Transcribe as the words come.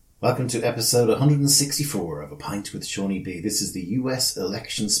Welcome to episode 164 of A Pint with Seaniebee. This is the US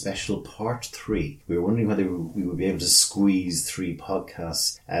election special part 3. We were wondering whether we would be able to squeeze 3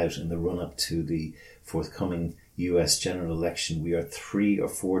 podcasts out in the run-up to the forthcoming US general election. We are 3 or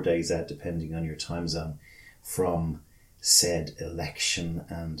 4 days out, depending on your time zone, from said election,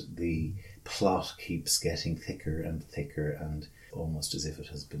 and the plot keeps getting thicker and thicker, and almost as if it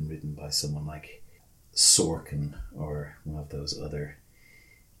has been written by someone like Sorkin or one of those other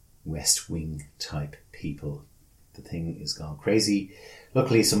West Wing type people. The thing is gone crazy.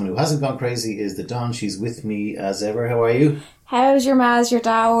 Luckily, someone who hasn't gone crazy is The Don. She's with me as ever. How are you? How's your Maz, your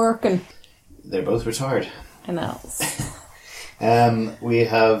dad working? They're both retired. I know. We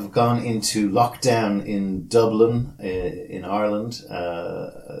have gone into lockdown in Dublin, in Ireland,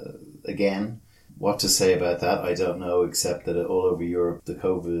 again. What to say about that, I don't know, except that all over Europe the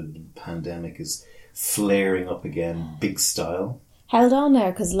COVID pandemic is flaring up again, big style. Held on now,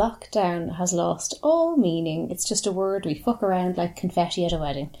 because lockdown has lost all meaning. It's just a word we fuck around like confetti at a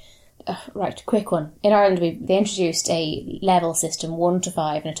wedding. Right, quick one. In Ireland, they introduced a level system, 1 to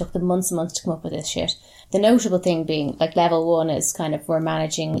 5, and it took them months and months to come up with this shit. The notable thing being, like, level 1 is kind of, we're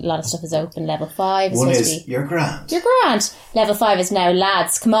managing, a lot of stuff is open. Level 5 is 1 is, you're grand. You're grand. Level 5 is now,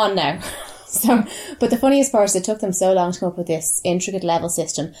 lads, come on now. So, but the funniest part is it took them so long to come up with this intricate level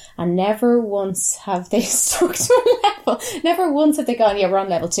system, and never once have they stuck to a level. Never once have they gone, yeah, we're on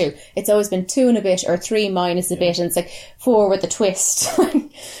level 2. It's always been 2 and a bit or 3 minus a bit, and it's like 4 with a twist.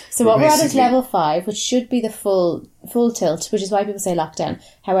 So what we're at is level 5, which should be the full tilt, which is why people say lockdown.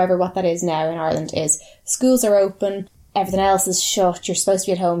 However, what that is now in Ireland is schools are open, everything else is shut. You're supposed to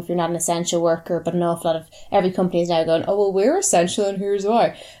be at home if you're not an essential worker, but an awful lot of every company is now going, oh, well, we're essential and here's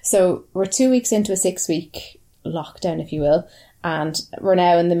why. So we're 2 weeks into a 6-week lockdown, if you will, and we're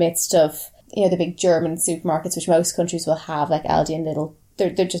now in the midst of, you know, the big German supermarkets, which most countries will have, like Aldi and Lidl.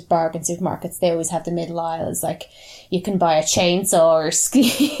 They're just bargain supermarkets. They always have the middle aisles, like you can buy a chainsaw or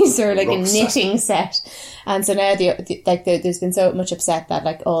skis or like a knitting set. And so now there's been so much upset that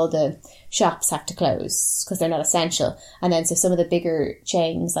like all the shops have to close because they're not essential. And then so some of the bigger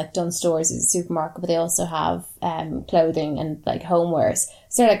chains like Dunnes Stores is a supermarket, but they also have clothing and like homewares.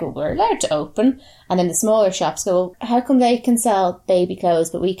 So they're like, well, we're allowed to open. And then the smaller shops go, well, how come they can sell baby clothes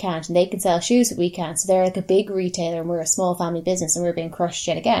but we can't, and they can sell shoes but we can't? So they're like a big retailer and we're a small family business and we're being crushed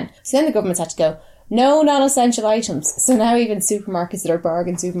yet again. So then the government's had to go, no non-essential items. So now even supermarkets that are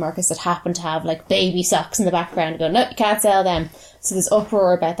bargain supermarkets that happen to have like baby socks in the background go, no, you can't sell them. So there's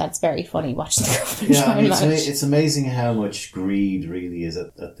uproar about that. It's very funny watching the government try and manage. It's amazing how much greed really is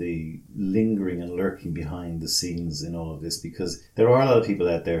at the lingering and lurking behind the scenes in all of this, because there are a lot of people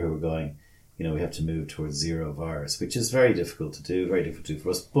out there who are going, you know, we have to move towards zero virus, which is very difficult to do, very difficult to do for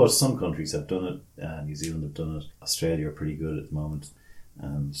us. But some countries have done it. New Zealand have done it. Australia are pretty good at the moment.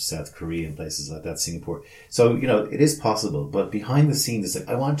 And South Korea and places like that, Singapore. So, you know, it is possible, but behind the scenes it's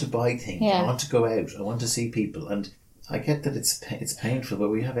like, I want to buy things, I want to go out, I want to see people, and I get that it's painful, but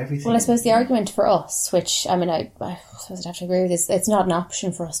we have everything. Well, I suppose the argument for us, which, I mean, I suppose I'd have to agree with this, it's not an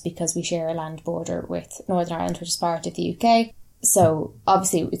option for us because we share a land border with Northern Ireland, which is part of the UK. So,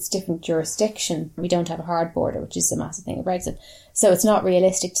 obviously, it's different jurisdiction. We don't have a hard border, which is a massive thing of Brexit. So, it's not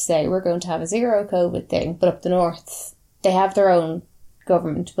realistic to say we're going to have a zero COVID thing, but up the north, they have their own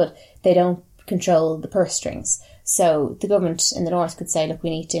government, but they don't control the purse strings. So the government in the north could say, look, we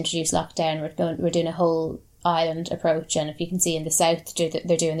need to introduce lockdown, we're doing a whole island approach, and if you can see in the south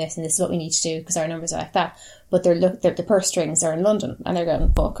they're doing this and this is what we need to do because our numbers are like that, but the purse strings are in London and they're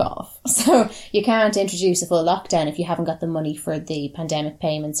going, fuck off. So you can't introduce a full lockdown if you haven't got the money for the pandemic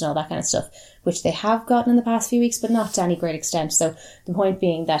payments and all that kind of stuff, which they have gotten in the past few weeks, but not to any great extent. So the point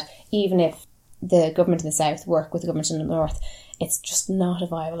being that even if the government in the south work with the government in the north, it's just not a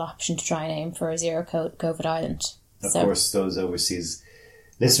viable option to try and aim for a zero COVID island. Of course, those overseas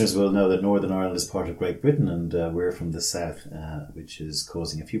listeners will know that Northern Ireland is part of Great Britain, and we're from the south, which is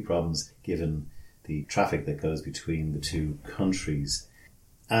causing a few problems given the traffic that goes between the two countries.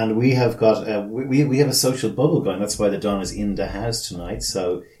 And we have got we have a social bubble going. That's why the Don is in the house tonight.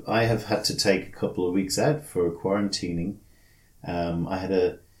 So I have had to take a couple of weeks out for quarantining. I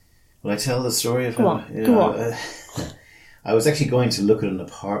had will I tell the story of how? Go on. I was actually going to look at an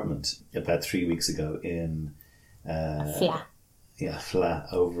apartment about 3 weeks ago in Fla. Yeah, Fla,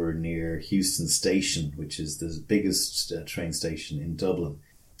 over near Heuston Station, which is the biggest train station in Dublin.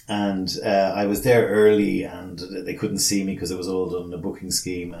 And I was there early and they couldn't see me because it was all done in a booking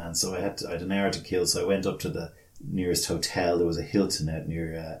scheme. And so I had an hour to kill. So I went up to the nearest hotel. There was a Hilton out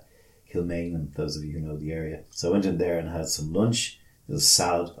near Kilmainham, those of you who know the area. So I went in there and had some lunch. It was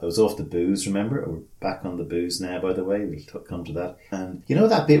salad. I was off the booze, remember? We're back on the booze now, by the way. We'll come to that. And you know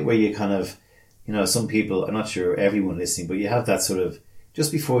that bit where you kind of, you know, some people, I'm not sure everyone listening, but you have that sort of,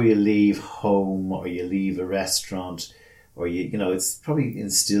 just before you leave home or you leave a restaurant, or you know, it's probably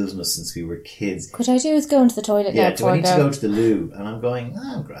instilled in us since we were kids. What I do is go into the toilet now do I need to go to the loo? And I'm going,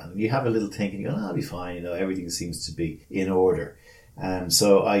 I'm grand. And you have a little think and you go, I'll be fine. You know, everything seems to be in order. And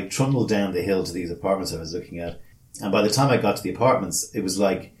so I trundled down the hill to these apartments I was looking at. And by the time I got to the apartments, it was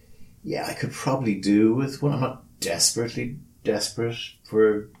like, yeah, I could probably do with one. I'm not desperately desperate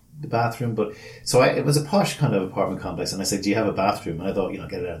for the bathroom, but so it was a posh kind of apartment complex. And I said, do you have a bathroom? And I thought, you know,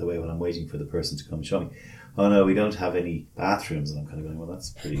 get it out of the way while I'm waiting for the person to come and show me. Oh no, we don't have any bathrooms. And I'm kind of going, well,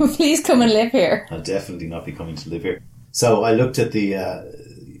 that's pretty... Please come and live here. I'll definitely not be coming to live here. So I looked at the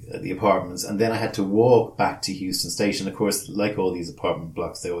apartments, and then I had to walk back to Houston Station. Of course, like all these apartment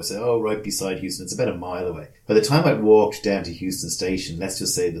blocks, they always say, oh, right beside Houston. It's about a mile away. By the time I walked down to Houston Station, let's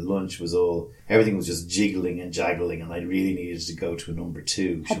just say the lunch was everything was just jiggling and jaggling, and I really needed to go to a number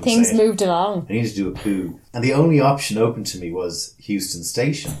 2. Had things moved along. I needed to do a poo. And the only option open to me was Houston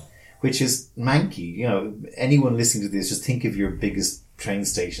Station, which is manky. You know, anyone listening to this, just think of your biggest train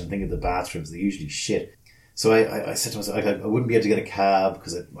station, think of the bathrooms, they're usually shit. So I said to myself, I wouldn't be able to get a cab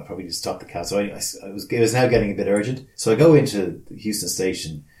because I probably just stopped the cab. So it was now getting a bit urgent. So I go into the Houston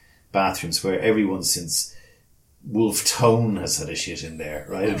Station bathrooms where everyone since Wolf Tone has had a shit in there,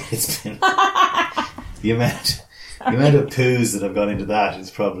 right? It's been the amount of poos that have gone into that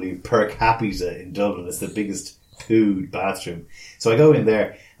is probably per capita in Dublin. It's the biggest poo bathroom. So I go in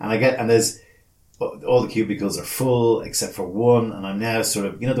there and there's all the cubicles are full except for one, and I'm now sort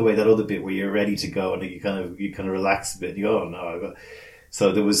of, you know, the way that other bit where you're ready to go and you kind of relax a bit and you go, oh no,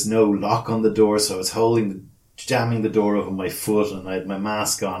 so there was no lock on the door, so I was jamming the door over my foot, and I had my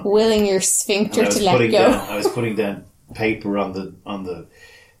mask on, willing your sphincter to let go. I was putting down paper on the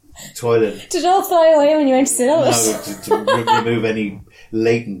toilet. Did it all fly away when you went to sit on it? No, to remove any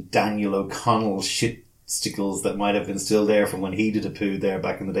latent Daniel O'Connell shit stickles that might have been still there from when he did a poo there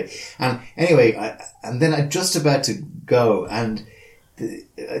back in the day. And anyway, and then I'm just about to go, and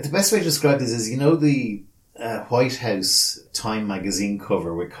the best way to describe this is, you know, the White House Time magazine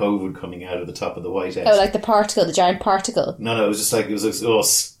cover with COVID coming out of the top of the White House. Oh, like the giant particle. No, it was just like, it was all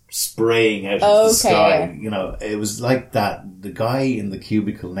spraying out of the sky. Yeah. You know, it was like that. The guy in the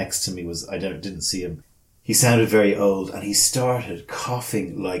cubicle next to me didn't see him. He sounded very old, and he started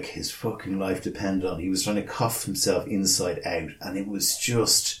coughing like his fucking life depended on it. He was trying to cough himself inside out, and it was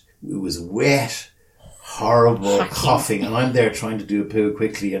wet, horrible coughing, and I'm there trying to do a poo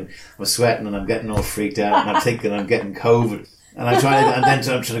quickly, and I'm sweating, and I'm getting all freaked out, and I'm thinking I'm getting COVID, and I'm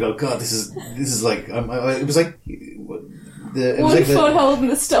trying to go, God, this is like, it was like... One foot holding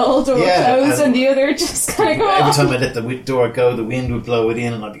the stall door closed, and the other just kind of go Every time I let the door go, the wind would blow it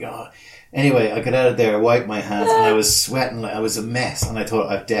in, and I'd be, oh... Anyway, I got out of there, I wiped my hands, and I was sweating like I was a mess, and I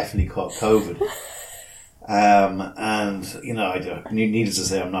thought I've definitely caught COVID. And, you know, needless to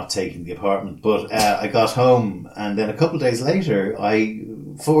say, I'm not taking the apartment, but I got home, and then 4 days later,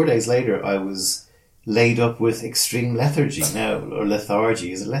 I was laid up with extreme lethargy now, or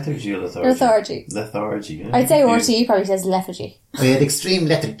lethargy. Is it lethargy or lethargy? Lethargy. Lethargy. Yeah. I'd say RTE probably says lethargy. I had extreme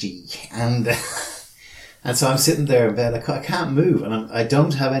lethargy, and so I'm sitting there in bed, I can't move, and I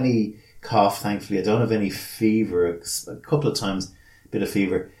don't have any cough, thankfully. I don't have any fever. A couple of times, a bit of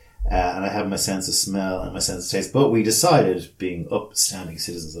fever, and I have my sense of smell and my sense of taste. But we decided, being upstanding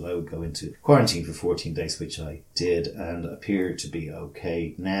citizens, that I would go into quarantine for 14 days, which I did, and appear to be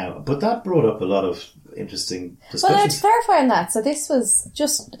okay now. But that brought up a lot of interesting discussions. Well, to clarify on that, so this was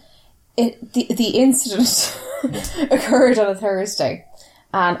just the incident occurred on a Thursday.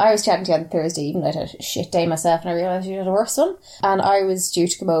 And I was chatting to you on Thursday evening. I'd had a shit day myself, and I realised you had a worse one. And I was due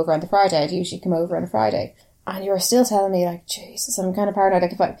to come over on the Friday. I'd usually come over on a Friday. And you were still telling me, like, Jesus, I'm kind of paranoid.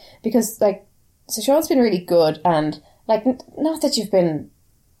 Like, so Sean's been really good, and, like, not that you've been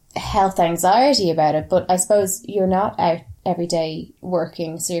health anxiety about it, but I suppose you're not out every day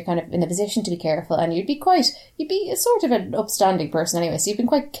working, so you're kind of in a position to be careful, and you'd be a sort of an upstanding person anyway, so you've been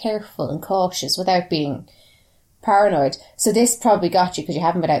quite careful and cautious without being paranoid. So this probably got you because you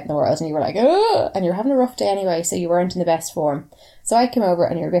haven't been out in the world, and you were like, oh, and you're having a rough day anyway, so you weren't in the best form. So I came over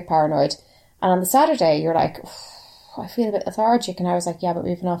and you're a bit paranoid, and on the Saturday you're like, I feel a bit lethargic, and I was like, yeah, but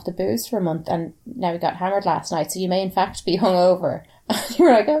we've been off the booze for a month, and now we got hammered last night, so you may in fact be hungover. And you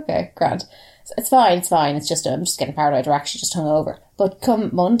were like, okay, grand. It's fine, it's just, I'm just getting paranoid, or actually just hungover. But come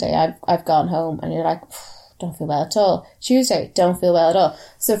Monday, I've gone home, and you're like, don't feel well at all. Tuesday, don't feel well at all.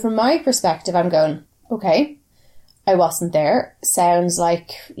 So from my perspective, I'm going, okay, I wasn't there. Sounds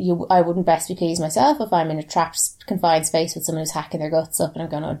like I wouldn't best be pleased myself if I'm in a trapped, confined space with someone who's hacking their guts up and I'm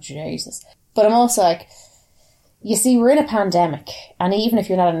going, oh, Jesus. But I'm also like, you see, we're in a pandemic, and even if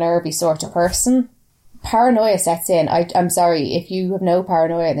you're not a nervy sort of person, paranoia sets in. I'm sorry, if you have no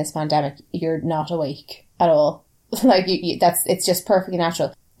paranoia in this pandemic, you're not awake at all. Like, it's just perfectly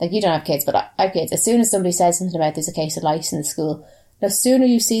natural. Like, you don't have kids, but I have kids. As soon as somebody says something about there's a case of lice in the school, no sooner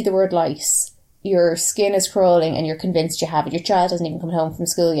you see the word lice, your skin is crawling and you're convinced you have it. Your child hasn't even come home from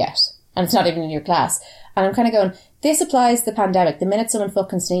school yet, and it's not even in your class. And I'm kind of going, this applies to the pandemic. The minute someone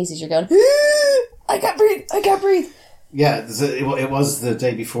fucking sneezes, you're going, I can't breathe. Yeah, it was the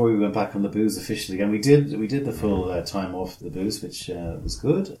day before we went back on the booze officially, and we did the full time off the booze, which was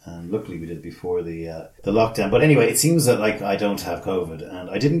good, and luckily we did it before the lockdown. But anyway, it seems that like I don't have COVID, and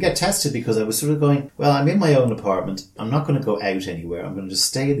I didn't get tested because I was sort of going, well, I'm in my own apartment, I'm not going to go out anywhere, I'm going to just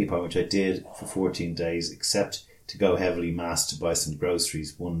stay in the apartment, which I did for 14 days, except to go heavily masked to buy some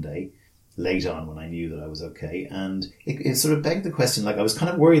groceries one day, late on when I knew that I was okay. And it sort of begged the question, like I was kind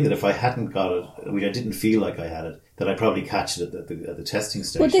of worried that if I hadn't got it, which I didn't feel like I had it, that I'd probably catch it at the testing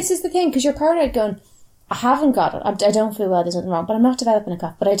station. Well, this is the thing, because you're paranoid going, I haven't got it, I don't feel well, there's nothing wrong, but I'm not developing a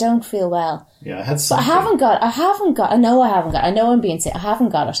cough, but I don't feel well. Yeah, I had something. But I haven't got, I know I'm being sick, I haven't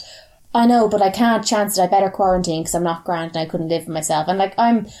got it. I know, but I can't chance it, I better quarantine because I'm not grand and I couldn't live with myself. And like,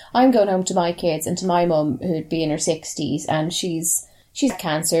 I'm going home to my kids and to my mum who'd be in her 60s, and she's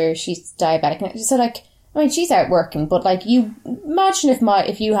cancer, she's diabetic. So like, I mean, she's out working, but like, you imagine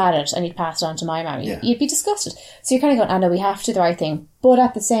if you had it and you'd pass it on to my mum, you'd be disgusted. So you're kind of going, I know we have to do the right thing. But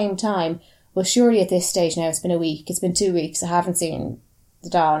at the same time, well, surely at this stage now, it's been a week, it's been 2 weeks, I haven't seen the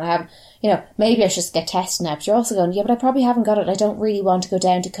Don, I haven't, maybe I should just get tested now. But you're also going, yeah, but I probably haven't got it. I don't really want to go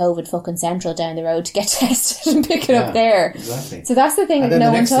down to COVID fucking Central down the road to get tested and pick it up there. Exactly. So that's the thing that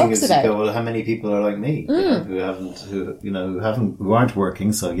no one talks about. Go, well, how many people are like me, who aren't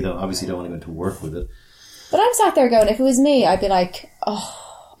working, so obviously don't want to go into work with it. But I'm sat there going, if it was me, I'd be like,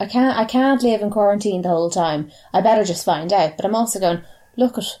 oh, I can't live in quarantine the whole time. I better just find out. But I'm also going,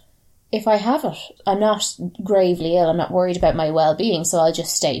 look, if I have it, I'm not gravely ill, I'm not worried about my well-being, so I'll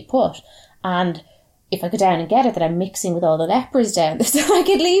just stay put. And if I go down and get it, then I'm mixing with all the lepers down. So like,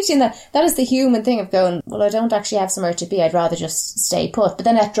 it leaves you in that is the human thing of going, well, I don't actually have somewhere to be, I'd rather just stay put. But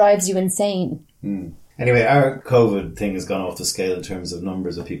then that drives you insane. Anyway, our COVID thing has gone off the scale in terms of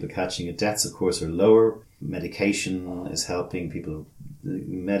numbers of people catching it. Deaths, of course, are lower. Medication is helping people.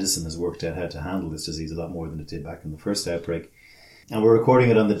 Medicine has worked out how to handle this disease a lot more than it did back in the first outbreak. And we're recording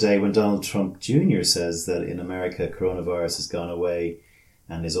it on the day when Donald Trump Jr. says that in America, coronavirus has gone away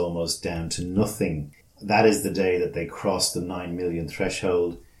and is almost down to nothing. That is the day that they crossed the 9 million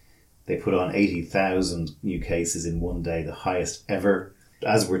threshold. They put on 80,000 new cases in one day, the highest ever.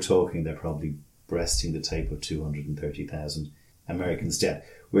 As we're talking, they're probably breasting the tape of 230,000 Americans dead.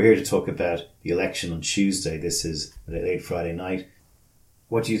 We're here to talk about the election on Tuesday. This is late Friday night.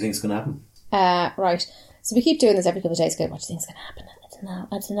 What do you think is going to happen? Right. So we keep doing this every couple of days. Going, what do you think is going to happen?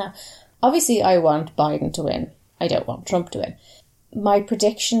 I don't know. Obviously, I want Biden to win. I don't want Trump to win. My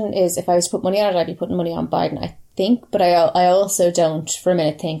prediction is, if I was to put money on it, I'd be putting money on Biden, I think. But I also don't for a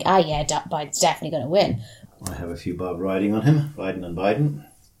minute think, Biden's definitely going to win. I have a few bob riding on him, Biden.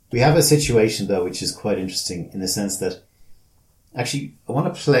 We have a situation, though, which is quite interesting in the sense that, actually, I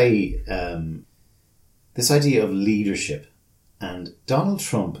want to play this idea of leadership. And Donald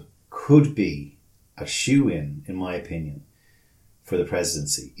Trump could be a shoo-in, in my opinion, for the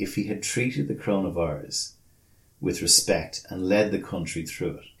presidency if he had treated the coronavirus with respect and led the country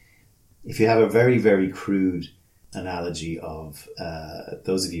through it. If you have a very, very crude analogy of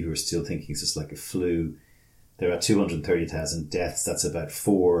those of you who are still thinking it's just like a flu, there are 230,000 deaths. That's about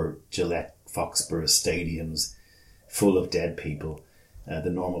 4 Gillette Foxborough stadiums full of dead people.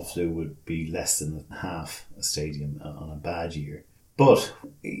 The normal flu would be less than half a stadium on a bad year. But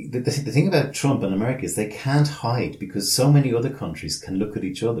the thing about Trump and America is they can't hide, because so many other countries can look at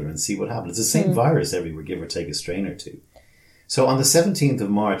each other and see what happens. It's the same virus everywhere, give or take a strain or two. So on the 17th of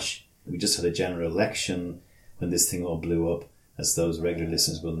March, we just had a general election when this thing all blew up, as those regular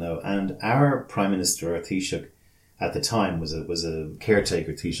listeners will know. And our Prime Minister, our Taoiseach, at the time was a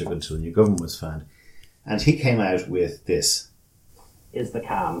caretaker Taoiseach until a new government was found. And he came out with this. Is the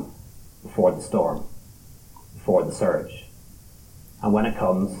calm before the storm, before the surge. And when it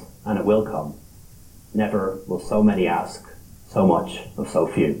comes, and it will come, never will so many ask so much of so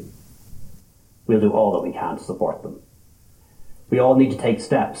few. We'll do all that we can to support them. We all need to take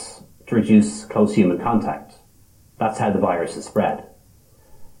steps to reduce close human contact. That's how the virus is spread.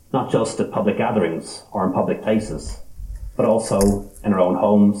 Not just at public gatherings or in public places, but also in our own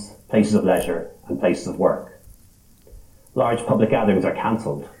homes, places of leisure and places of work. Large public gatherings are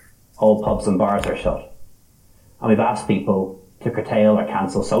cancelled. All pubs and bars are shut. And we've asked people to curtail or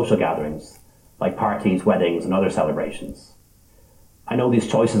cancel social gatherings, like parties, weddings and other celebrations. I know these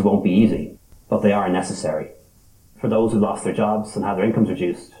choices won't be easy, but they are necessary. For those who lost their jobs and had their incomes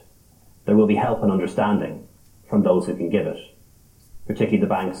reduced, there will be help and understanding from those who can give it, particularly the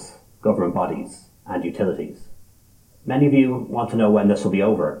banks, government bodies and utilities. Many of you want to know when this will be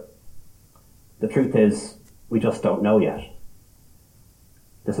over. The truth is, we just don't know yet.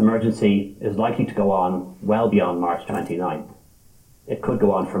 This emergency is likely to go on well beyond March 29th. It could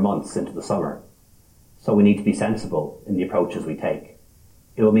go on for months into the summer, so we need to be sensible in the approaches we take.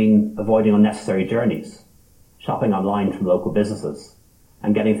 It will mean avoiding unnecessary journeys, shopping online from local businesses,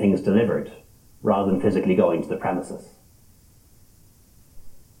 and getting things delivered rather than physically going to the premises.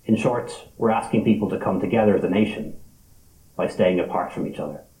 In short, we're asking people to come together as a nation by staying apart from each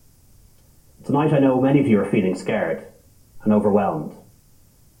other. Tonight I know many of you are feeling scared and overwhelmed.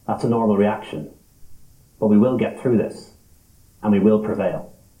 That's a normal reaction, but we will get through this and we will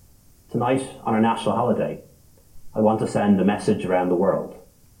prevail. Tonight, on our national holiday, I want to send a message around the world.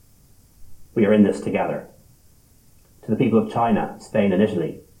 We are in this together. To the people of China, Spain and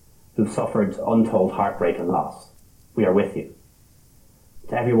Italy, who've suffered untold heartbreak and loss, we are with you.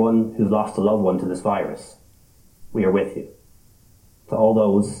 To everyone who's lost a loved one to this virus, we are with you. To all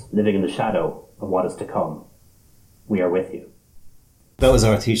those living in the shadow of what is to come, we are with you. That was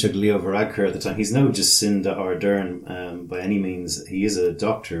our Taoiseach Leo Varadkar at the time. He's no Jacinda Ardern by any means. He is a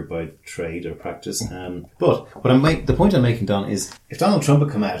doctor by trade or practice. But the point I'm making, Don, is if Donald Trump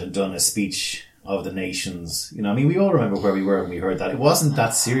had come out and done a speech of the nations, we all remember where we were when we heard that. It wasn't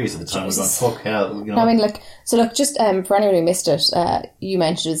that serious at the time. Jesus. We were going, fuck hell. Just for anyone who missed it, you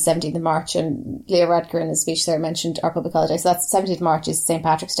mentioned it was 17th of March, and Leo Varadkar in his speech there mentioned our public holiday. So that's 17th of March is St.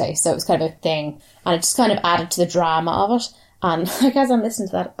 Patrick's Day. So it was kind of a thing. And it just kind of added to the drama of it. And as I'm listening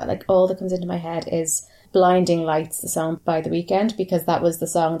to that, all that comes into my head is Blinding Lights, the song by The Weeknd, because that was the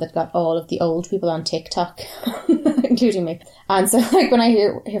song that got all of the old people on TikTok, including me. And so when I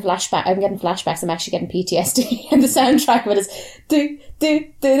hear flashback, I'm getting flashbacks, I'm actually getting PTSD, and the soundtrack of it is do,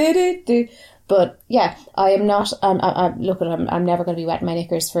 do, do, do, do, do. But yeah, I am not, I'm never going to be wetting my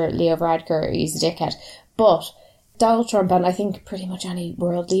knickers for Leo Varadkar, he's a dickhead. But Donald Trump, and I think pretty much any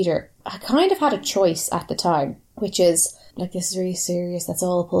world leader, I kind of had a choice at the time, which is, this is really serious, that's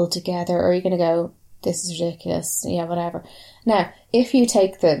all pulled together, or are you going to go, this is ridiculous, yeah, whatever. Now, if you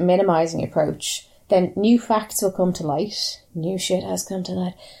take the minimising approach, then new facts will come to light, new shit has come to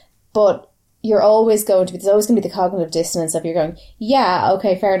light, but there's always going to be the cognitive dissonance of you're going, yeah,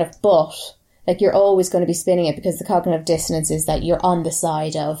 okay, fair enough, but, you're always going to be spinning it because the cognitive dissonance is that you're on the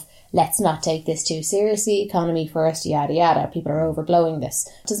side of, let's not take this too seriously, economy first, yada yada, people are overblowing this.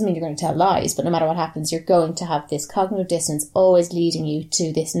 It doesn't mean you're going to tell lies, but no matter what happens, you're going to have this cognitive dissonance always leading you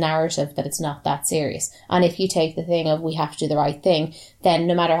to this narrative that it's not that serious. And if you take the thing of we have to do the right thing, then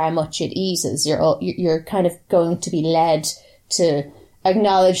no matter how much it eases, you're kind of going to be led to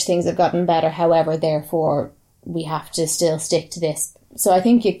acknowledge things have gotten better, however, therefore, we have to still stick to this. So I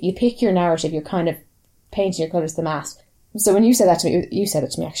think you pick your narrative, you're kind of painting your colours to the mast. So when you said that to me, you said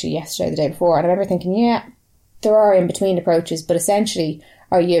it to me actually yesterday, the day before, and I remember thinking, yeah, there are in-between approaches, but essentially,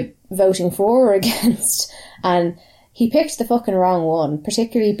 are you voting for or against? And he picked the fucking wrong one,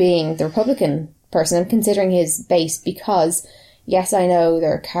 particularly being the Republican person, and considering his base, because, yes, I know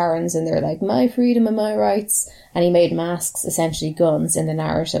there are Karens and they're like, my freedom and my rights, and he made masks essentially guns in the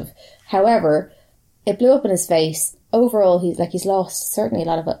narrative. However, it blew up in his face. Overall, he's lost certainly a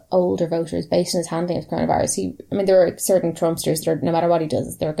lot of older voters based on his handling of coronavirus. There are certain Trumpsters that are, no matter what he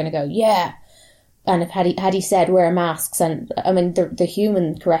does, they're going to go, yeah. And had he said wear masks, and the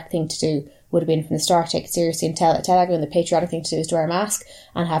human correct thing to do would have been from the start, take it seriously and tell everyone the patriotic thing to do is to wear a mask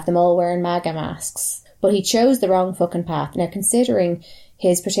and have them all wearing MAGA masks. But he chose the wrong fucking path. Now, considering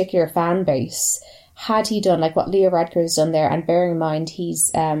his particular fan base, had he done like what Leo Varadkar has done there, and bearing in mind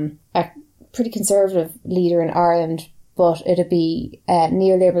he's a pretty conservative leader in Ireland, but it'd be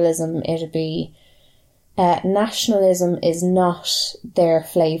neoliberalism, it'd be nationalism is not their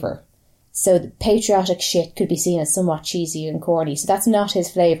flavour. So the patriotic shit could be seen as somewhat cheesy and corny. So that's not his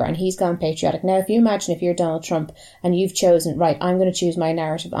flavour, and he's gone patriotic. Now, if you imagine if you're Donald Trump and you've chosen, right, I'm going to choose my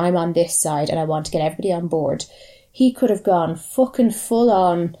narrative, I'm on this side and I want to get everybody on board, he could have gone fucking full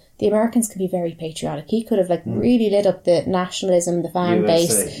on. The Americans could be very patriotic. He could have really lit up the nationalism, the fan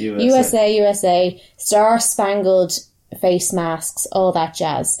base. USA, Star-Spangled face masks, all that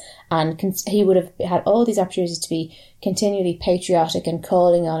jazz. And he would have had all these opportunities to be continually patriotic and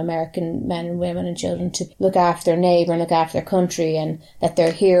calling on American men and women and children to look after their neighbour and look after their country, and that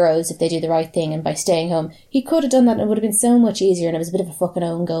they're heroes if they do the right thing and by staying home. He could have done that and it would have been so much easier, and it was a bit of a fucking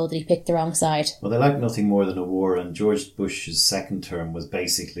own goal that he picked the wrong side. Well, they like nothing more than a war, and George Bush's second term was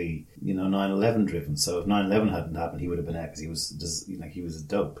basically, 9/11 driven. So if 9/11 hadn't happened, he would have been out because he was a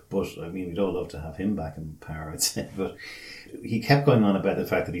dope. But, we'd all love to have him back in power, I'd say. But he kept going on about the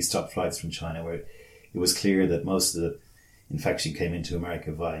fact that he stopped flights from China, where it was clear that most of the infection came into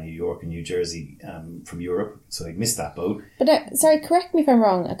America via New York and New Jersey from Europe. So he missed that boat. But, sorry, correct me if I'm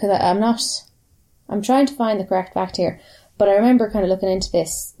wrong, because I'm trying to find the correct fact here. But I remember kind of looking into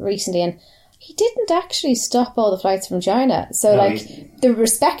this recently, and he didn't actually stop all the flights from China. So,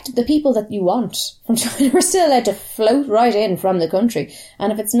 the people that you want from China are still allowed to float right in from the country.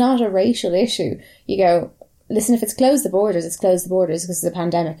 And if it's not a racial issue, you go, listen, if it's closed the borders, it's closed the borders because of the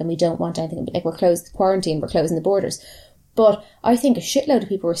pandemic and we don't want anything, like we're closed quarantine, we're closing the borders. But I think a shitload of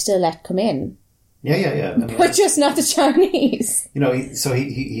people were still let come in. Yeah. But just not the Chinese. He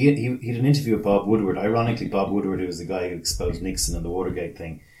had an interview with Bob Woodward. Ironically, Bob Woodward, who was the guy who exposed Nixon and the Watergate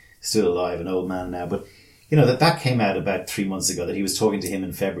thing, still alive, an old man now. But, that came out about 3 months ago, that he was talking to him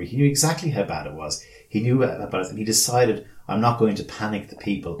in February. He knew exactly how bad it was. He knew about it, and he decided, I'm not going to panic the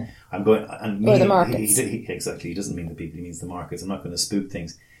people. I'm going... Or the markets. Exactly. He doesn't mean the people, he means the markets. I'm not going to spook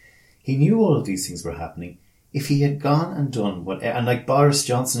things. He knew all of these things were happening. If he had gone and done what... And like Boris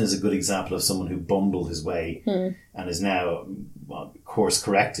Johnson is a good example of someone who bumbled his way and is now, course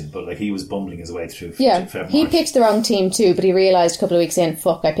corrected, but he was bumbling his way through February. He picked the wrong team too, but he realised a couple of weeks in,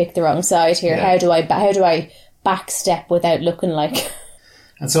 fuck, I picked the wrong side here. Yeah. How do I backstep without looking like...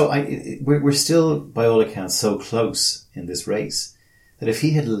 And so we're still, by all accounts, so close in this race that if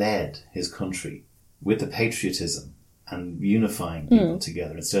he had led his country with the patriotism and unifying people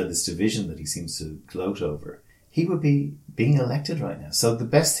together instead of this division that he seems to gloat over, he would be being elected right now. So the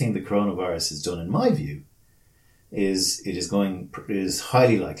best thing the coronavirus has done, in my view, is it is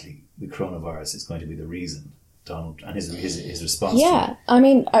highly likely the coronavirus is going to be the reason Donald and his response. Yeah,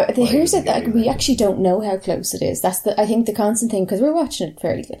 here's it. We actually don't know how close it is. That's I think the constant thing, because we're watching it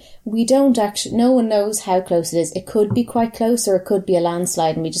fairly. We don't actually. No one knows how close it is. It could be quite close, or it could be a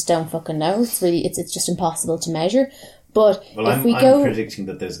landslide, and we just don't fucking know. It's just impossible to measure. But I'm predicting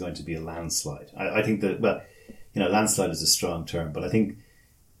that there's going to be a landslide. I think that landslide is a strong term, but I think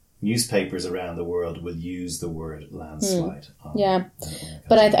newspapers around the world will use the word landslide.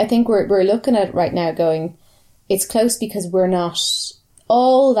 But I think we're looking at it right now going, it's close because we're not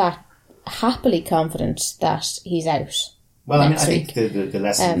all that happily confident that he's out. Well, I think the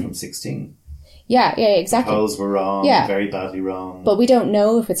lesson from 16. Yeah, exactly. The polls were wrong, very badly wrong. But we don't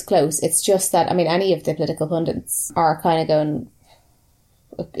know if it's close. It's just that, any of the political pundits are kind of going,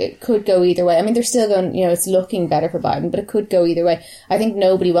 it could go either way. They're still going, it's looking better for Biden, but it could go either way. I think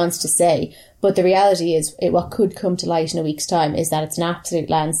nobody wants to say. But the reality is, what could come to light in a week's time is that it's an absolute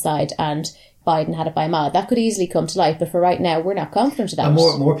landslide and Biden had it by a mile. That could easily come to light, but for right now, we're not confident of that. And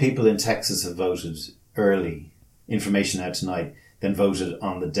more people in Texas have voted early, information out tonight, than voted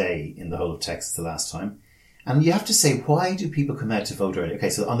on the day in the whole of Texas the last time. And you have to say, why do people come out to vote early? Okay,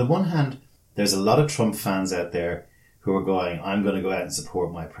 so on the one hand, there's a lot of Trump fans out there who are going, I'm going to go out and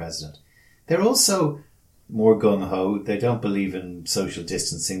support my president. They're also more gung-ho. They don't believe in social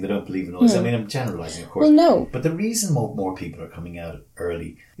distancing. They don't believe in all this. I'm generalising, of course. Well, no. But the reason more people are coming out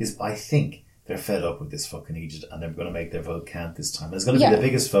early is, I think, they're fed up with this fucking Egypt and they're going to make their vote count this time. It's going to be the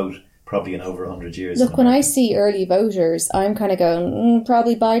biggest vote probably in over 100 years. Look, when I see early voters, I'm kind of going,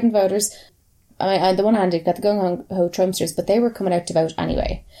 probably Biden voters. On the one hand, you've got the gung-ho Trumpsters, but they were coming out to vote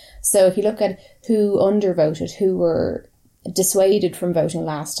anyway. So if you look at who undervoted, who were dissuaded from voting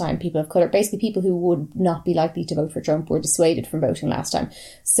last time, people of colour, basically people who would not be likely to vote for Trump were dissuaded from voting last time.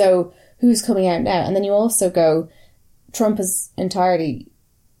 So who's coming out now? And then you also go, Trump has entirely,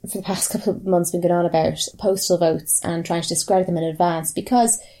 for the past couple of months, been going on about postal votes and trying to discredit them in advance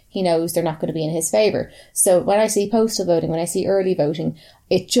because he knows they're not going to be in his favour. So when I see postal voting, when I see early voting,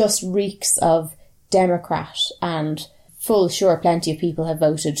 it just reeks of Democrat, and plenty of people have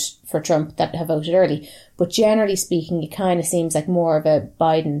voted for Trump that have voted early. But generally speaking, it kind of seems like more of a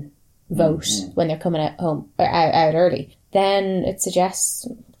Biden vote when they're coming out early. Then it suggests,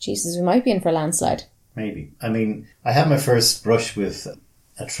 Jesus, we might be in for a landslide. Maybe. I had my first brush with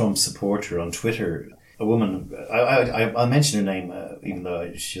a Trump supporter on Twitter. A woman, I'll mention her name, even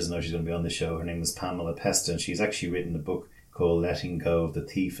though she doesn't know she's going to be on the show. Her name is Pamela Pesta, and she's actually written a book called Letting Go of the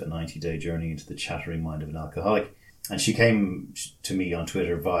Thief, a 90-day journey into the chattering mind of an alcoholic. And she came to me on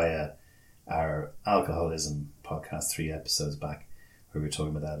Twitter via our alcoholism podcast 3 episodes back, where we were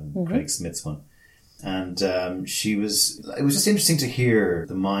talking about that, and Craig Smith's one. And it was just interesting to hear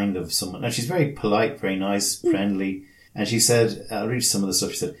the mind of someone. Now, she's very polite, very nice, friendly. And she said, I'll read some of the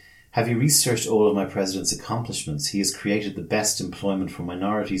stuff. She said, "Have you researched all of my president's accomplishments? He has created the best employment for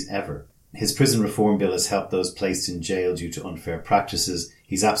minorities ever. His prison reform bill has helped those placed in jail due to unfair practices.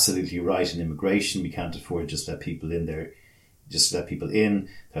 He's absolutely right in immigration. We can't afford to just let people in there. Just let people in.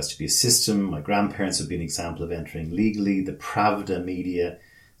 There has to be a system. My grandparents would be an example of entering legally. The Pravda media,"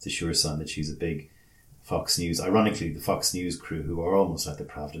 it's a sure sign that she's a big Fox News. Ironically, the Fox News crew, who are almost like the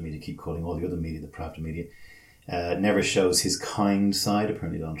Pravda media, keep calling all the other media the Pravda media, never shows his kind side.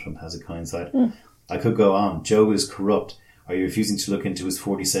 Apparently Donald Trump has a kind side. I could go on. "Joe is corrupt. Are you refusing to look into his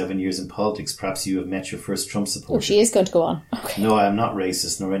 47 years in politics? Perhaps you have met your first Trump supporter." Oh, she is going to go on. Okay. "No, I am not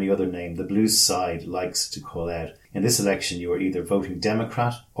racist nor any other name. The blue side likes to call out. In this election, you are either voting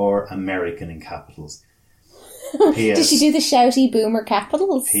Democrat or American in capitals. P.S. Did she do the shouty boomer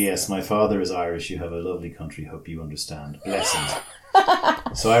capitals? P.S. My father is Irish. You have a lovely country. Hope you understand. Blessings."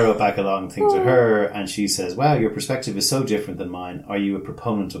 So I wrote back a long thing to her, and she says, "Wow, your perspective is so different than mine. Are you a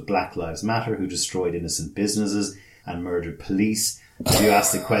proponent of Black Lives Matter, who destroyed innocent businesses and murdered police? Did you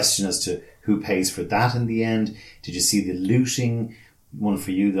ask the question as to who pays for that in the end? Did you see the looting? One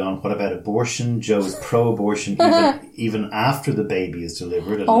for you, Don. What about abortion? Joe is pro-abortion even after the baby is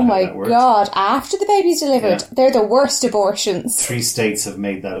delivered." Oh my God, after the baby's delivered? Yeah. They're the worst abortions. 3 states have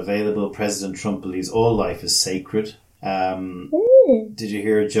made that available. President Trump believes all life is sacred. Did you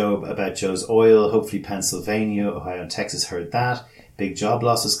hear about Joe's oil? Hopefully Pennsylvania, Ohio and Texas heard that. Big job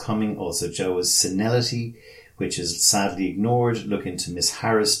losses coming. Also Joe's senility, which is sadly ignored. Look into Miss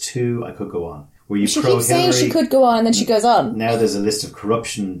Harris too. I could go on. Were you She pro-Hillary? keeps saying she could go on and then she goes on. Now there's a list of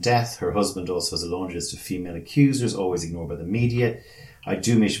corruption and death. Her husband also has a laundry list of female accusers, always ignored by the media. I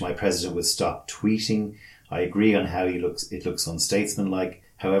do wish my president would stop tweeting. I agree on how it looks unstatesmanlike.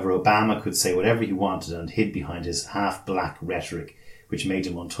 However, Obama could say whatever he wanted and hid behind his half-black rhetoric, which made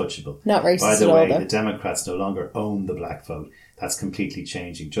him untouchable. Not racist By the at way, all, though. the Democrats no longer own the black vote. That's completely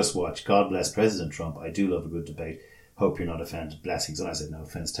changing. Just watch. God bless President Trump. I do love a good debate. Hope you're not offended. Blessings. And I said, no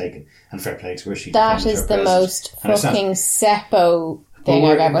offence taken. And fair play to her. She That is the most fucking Seppo thing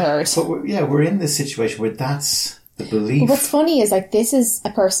I've ever heard. But we're in this situation where that's the belief. But what's funny is, like, this is a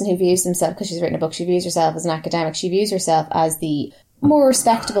person who views themselves, because she's written a book, she views herself as an academic, she views herself as the more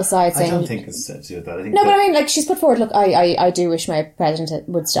respectable side, saying... I don't think it's to do with that. I think no, but I mean, like, she's put forward, look, I do wish my president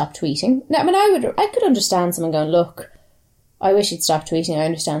would stop tweeting. Now, I mean, I could understand someone going, look, I wish he'd stop tweeting. I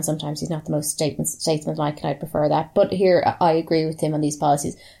understand sometimes he's not the most statesman-like, and I'd prefer that. But here, I agree with him on these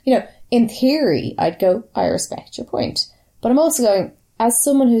policies. You know, in theory, I'd go, I respect your point. But I'm also going, as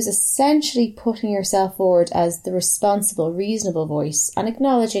someone who's essentially putting yourself forward as the responsible, reasonable voice and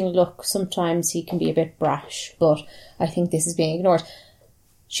acknowledging, look, sometimes he can be a bit brash, but I think this is being ignored.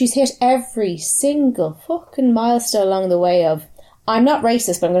 She's hit every single fucking milestone along the way of, I'm not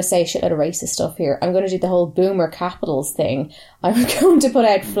racist, but I'm going to say a shitload of racist stuff here. I'm going to do the whole boomer capitals thing. I'm going to put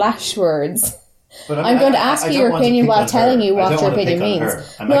out flash words. I'm going to ask you your opinion while telling you what your opinion means.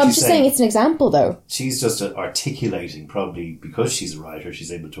 No, I'm just saying it's an example, though. She's just articulating, probably because she's a writer,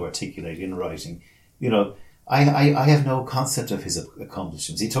 she's able to articulate in writing. You know, I have no concept of his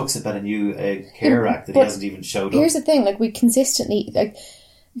accomplishments. He talks about a new Care Act that he hasn't even showed up. Here's the thing, like, we consistently... like.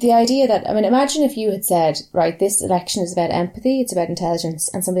 The idea that, I mean, imagine if you had said, right, this election is about empathy, it's about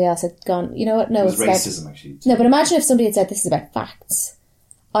intelligence, and somebody else had gone, you know what, no, it was it's racism, about... actually. No, but imagine if somebody had said this is about facts.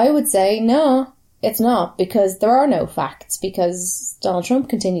 I would say, no, it's not, because there are no facts, because Donald Trump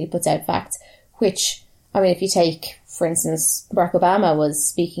continually puts out facts, which, I mean, if you take, for instance, Barack Obama was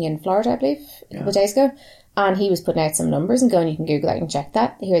speaking in Florida, I believe, a couple of days ago, and he was putting out some numbers and going, you can Google that, you can check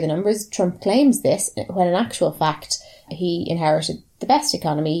that, here are the numbers. Trump claims this, when in actual fact, he inherited the best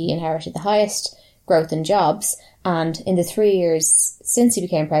economy, he inherited the highest growth in jobs, and in the 3 years since he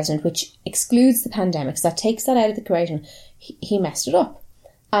became president, which excludes the pandemic, so that takes that out of the equation, he messed it up.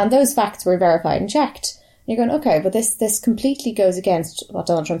 And those facts were verified and checked. And you're going, okay, but this completely goes against what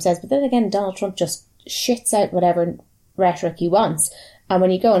Donald Trump says. But then again, Donald Trump just shits out whatever rhetoric he wants. And when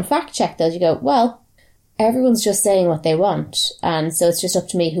you go and fact check those, you go, well, everyone's just saying what they want, and so it's just up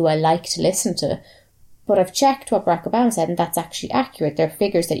to me who I like to listen to. But I've checked what Barack Obama said, and that's actually accurate. There are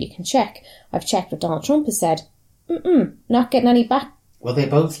figures that you can check. I've checked what Donald Trump has said. Not getting any back. Well, they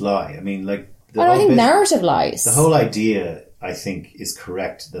both lie. I mean, like... I think narrative lies. The whole idea, I think, is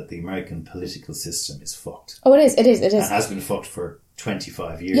correct that the American political system is fucked. Oh, it is. It And has been fucked for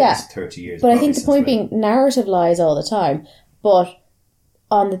 25 years, 30 years. But I think the point being, narrative lies all the time. But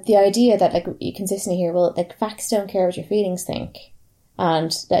on the idea that, like, you consistently hear, well, like, facts don't care what your feelings think.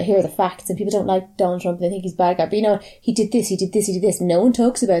 and that here are the facts, and people don't like Donald Trump, they think he's a bad guy, but you know, he did this, he did this, he did this, no one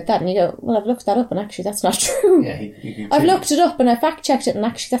talks about that, and you go, well, I've looked that up and actually that's not true. Yeah, I've looked it up and I fact checked it and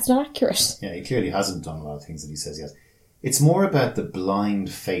actually that's not accurate. Yeah, he clearly hasn't done a lot of things that he says he has. It's more about the blind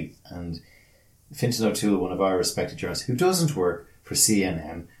faith, and Fintan O'Toole, one of our respected journalists, who doesn't work for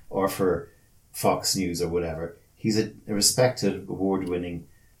CNN or for Fox News or whatever, he's a respected, award-winning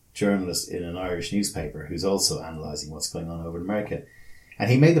journalist in an Irish newspaper who's also analysing what's going on over in America. And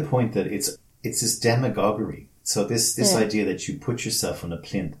he made the point that it's this demagoguery. So this idea that you put yourself on a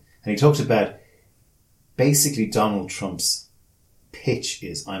plinth. And he talked about basically Donald Trump's pitch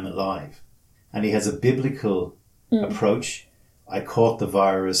is, I'm alive. And he has a biblical approach. I caught the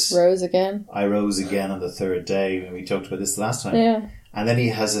virus. Rose again. I rose again on the third day. And we talked about this last time. Yeah. And then he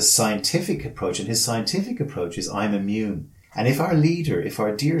has a scientific approach. And his scientific approach is, I'm immune. And if our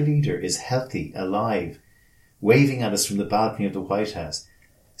dear leader is healthy, alive, waving at us from the balcony of the White House,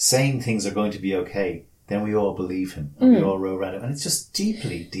 saying things are going to be okay, then we all believe him and we all row around him. And it's just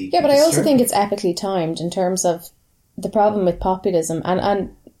deeply, deeply Yeah, but disturbing. I also think it's epically timed in terms of the problem with populism,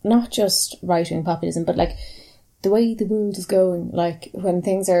 and not just right-wing populism, but like the way the world is going, like when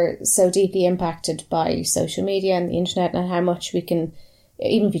things are so deeply impacted by social media and the internet, and how much we can,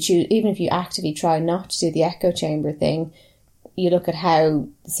 even if you actively try not to do the echo chamber thing, you look at how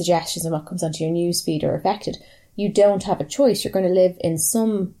the suggestions and what comes onto your newsfeed are affected. You don't have a choice. You're going to live in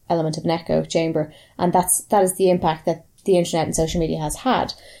some element of an echo chamber, and that is the impact that the internet and social media has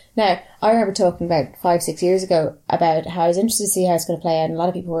had. Now, I remember talking about 5-6 years ago about how I was interested to see how it's going to play out, and a lot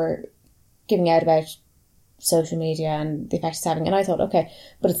of people were giving out about social media and the effect it's having, and I thought, okay,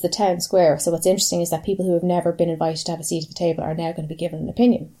 but it's the town square, so what's interesting is that people who have never been invited to have a seat at the table are now going to be given an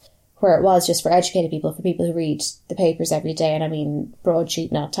opinion, where it was just for educated people, for people who read the papers every day, and I mean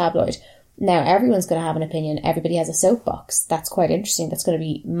broadsheet, not tabloid. Now everyone's going to have an opinion. Everybody has a soapbox. That's quite interesting. That's going to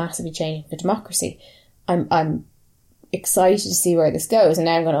be massively changing for democracy. I'm excited to see where this goes. And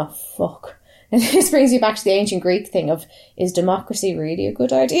now I'm going, oh, fuck. And this brings you back to the ancient Greek thing of, is democracy really a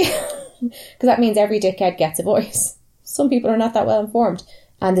good idea? Because that means every dickhead gets a voice. Some people are not that well informed.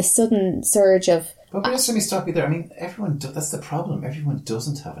 And this sudden surge of... But just let me stop you there. I mean, that's the problem. Everyone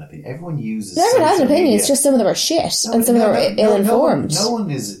doesn't have an opinion. Everyone uses Everyone has an opinion. It's just some of them are shit and some of them are ill-informed. No one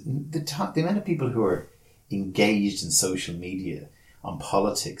is... The amount of people who are engaged in social media on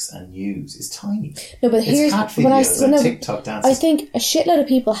politics and news is tiny. No, but here's... TikTok dances. I think a shitload of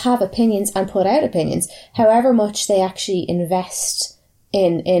people have opinions and put out opinions. However much they actually invest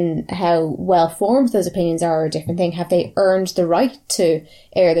in how well formed those opinions are a different thing. Have they earned the right to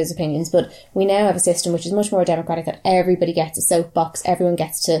air those opinions? But we now have a system which is much more democratic, that everybody gets a soapbox, everyone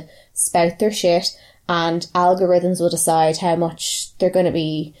gets to spout their shit, and algorithms will decide how much they're going to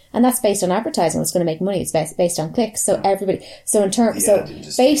be, and that's based on advertising. What's going to make money? It's based on clicks. So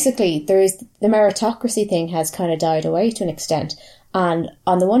basically there is the meritocracy thing has kind of died away to an extent. And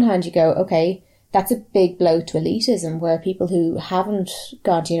on the one hand you go, okay, that's a big blow to elitism, where people who haven't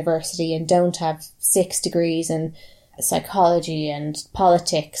gone to university and don't have 6 degrees in psychology and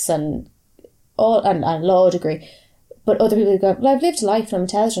politics and law degree, but other people who go, well, I've lived life and I'm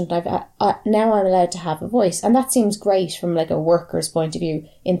intelligent, now I'm allowed to have a voice. And that seems great from like a worker's point of view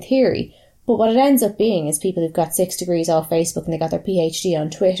in theory. But what it ends up being is people who've got 6 degrees off Facebook and they got their PhD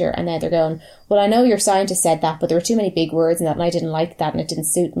on Twitter, and now they're going, well, I know your scientist said that, but there were too many big words in that and I didn't like that and it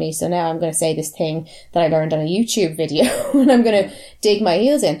didn't suit me, so now I'm going to say this thing that I learned on a YouTube video and I'm going to dig my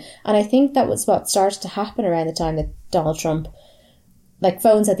heels in. And I think that was what started to happen around the time that Donald Trump, like,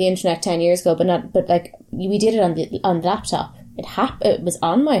 phones had the internet 10 years ago, but we did it on the laptop. It was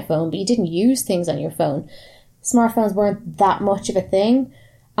on my phone, but you didn't use things on your phone. Smartphones weren't that much of a thing.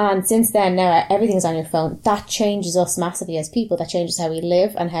 And since then, now everything's on your phone. That changes us massively as people. That changes how we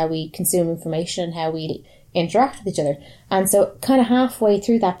live and how we consume information and how we interact with each other. And so kind of halfway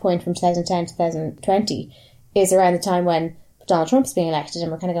through that point from 2010 to 2020 is around the time when Donald Trump's being elected,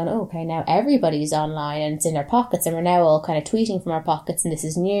 and we're kind of going, oh, okay, now everybody's online and it's in their pockets, and we're now all kind of tweeting from our pockets, and this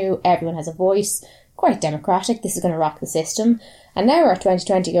is new. Everyone has a voice. Quite democratic. This is going to rock the system. And now we're at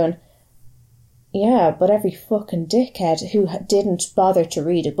 2020 going, yeah, but every fucking dickhead who didn't bother to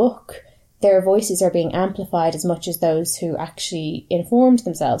read a book, their voices are being amplified as much as those who actually informed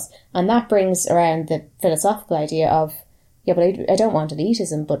themselves. And that brings around the philosophical idea of, yeah, but I don't want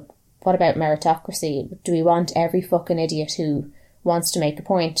elitism, but what about meritocracy? Do we want every fucking idiot who wants to make a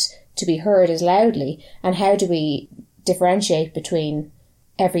point to be heard as loudly? And how do we differentiate between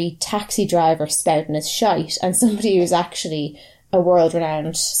every taxi driver spouting his shite and somebody who's actually a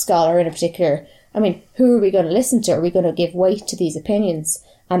world-renowned scholar in a particular... I mean, who are we going to listen to? Are we going to give weight to these opinions?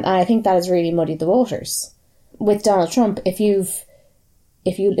 And I think that has really muddied the waters. With Donald Trump, if you've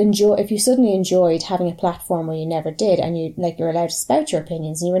if you suddenly enjoyed having a platform where you never did, and you're allowed to spout your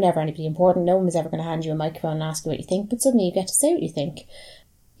opinions, and you were never anybody important, no one was ever going to hand you a microphone and ask you what you think, but suddenly you get to say what you think.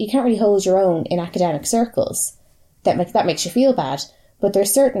 You can't really hold your own in academic circles. That makes you feel bad. But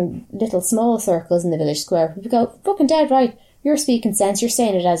there's certain little small circles in the village square where people go, fucking dead right, you're speaking sense, you're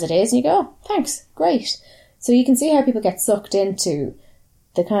saying it as it is, and you go, oh, thanks, great. So you can see how people get sucked into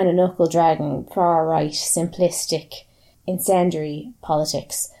the kind of knuckle-dragging, far-right, simplistic, incendiary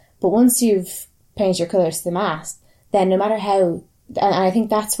politics. But once you've painted your colours to the mast, then no matter how... And I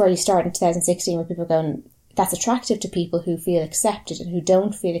think that's where you start in 2016, where people are going, that's attractive to people who feel accepted and who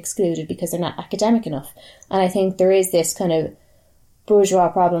don't feel excluded because they're not academic enough. And I think there is this kind of bourgeois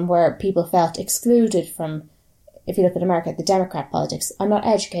problem where people felt excluded from, if you look at America, the Democrat politics. I'm not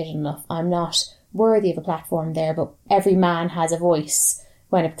educated enough. I'm not worthy of a platform there, but every man has a voice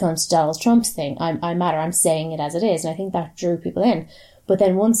when it comes to Donald Trump's thing. I matter. I'm saying it as it is. And I think that drew people in. But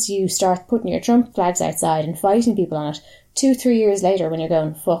then once you start putting your Trump flags outside and fighting people on it, 2-3 years later when you're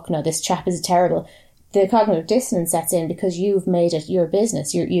going, fuck no, this chap is terrible, the cognitive dissonance sets in because you've made it your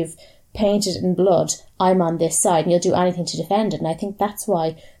business. You've painted it in blood. I'm on this side, and you'll do anything to defend it. And I think that's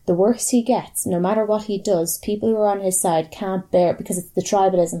why the worse he gets, no matter what he does, people who are on his side can't bear, because the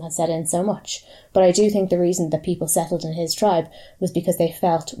tribalism has set in so much. But I do think the reason that people settled in his tribe was because they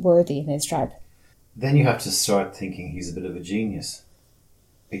felt worthy in his tribe. Then you have to start thinking he's a bit of a genius.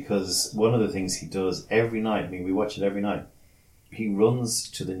 Because one of the things he does every night, I mean, we watch it every night, he runs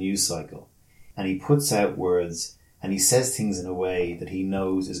to the news cycle and he puts out words and he says things in a way that he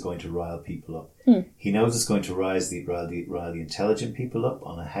knows is going to rile people up. He knows it's going to rile the intelligent people up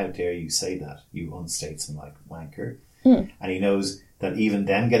on a how dare you say that, you unstatesmanlike wanker. And he knows that even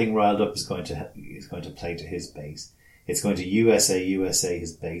them getting riled up is going to play to his base. It's going to USA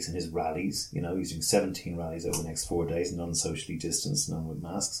his base and his rallies. You know, he's doing 17 rallies over the next 4 days, none socially distanced, none with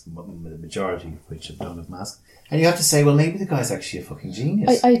masks, the majority of which have none with masks. And you have to say, well, maybe the guy's actually a fucking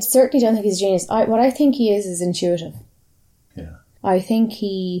genius. I certainly don't think he's a genius. What I think he is intuitive. Yeah. I think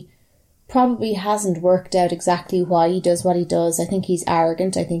he probably hasn't worked out exactly why he does what he does. I think he's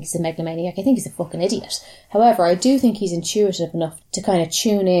arrogant. I think he's a megalomaniac. I think he's a fucking idiot. However, I do think he's intuitive enough to kind of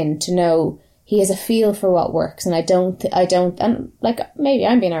tune in, to know he has a feel for what works. And I don't, and like, maybe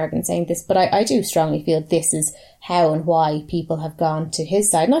I'm being arrogant saying this, but I do strongly feel this is how and why people have gone to his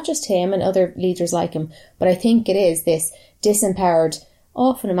side. Not just him and other leaders like him, but I think it is this disempowered,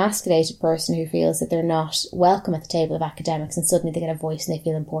 often emasculated person who feels that they're not welcome at the table of academics, and suddenly they get a voice and they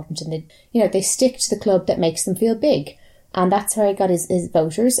feel important, and they stick to the club that makes them feel big. And that's how he got his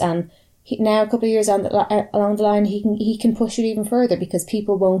voters. And now, a couple of years along the line, he can push it even further because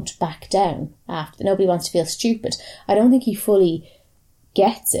people won't back down after. Nobody wants to feel stupid. I don't think he fully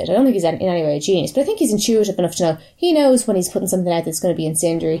gets it. I don't think he's in any way a genius, but I think he's intuitive enough to know. He knows when he's putting something out that's going to be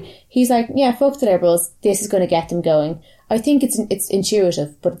incendiary. He's like, yeah, fuck the Liberals. This is going to get them going. I think it's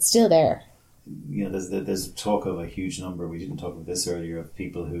intuitive, but it's still there. You know, there's talk of a huge number, we didn't talk about this earlier, of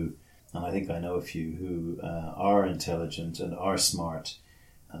people who, and I think I know a few, who are intelligent and are smart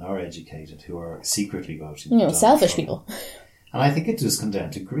and are educated, who are secretly voting. Selfish people. And I think it does come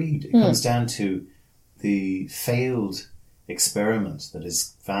down to greed. It comes down to the failed experiment that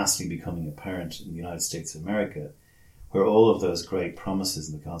is vastly becoming apparent in the United States of America, where all of those great promises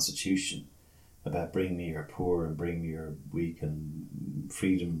in the Constitution about bring me your poor and bring me your weak and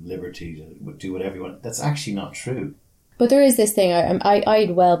freedom, liberty, to do whatever you want, that's actually not true. But there is this thing,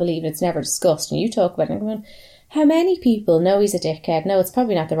 I'd well believe it's never discussed, and you talk about it, and I'm going, how many people know he's a dickhead? No, it's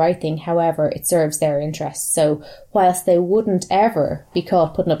probably not the right thing. However, it serves their interests. So whilst they wouldn't ever be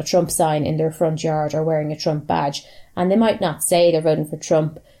caught putting up a Trump sign in their front yard or wearing a Trump badge, and they might not say they're voting for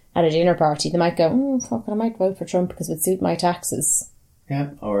Trump at a dinner party, they might go, fuck, I might vote for Trump because it would suit my taxes. Yeah,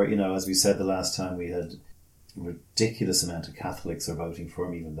 or, as we said the last time, we had a ridiculous amount of Catholics are voting for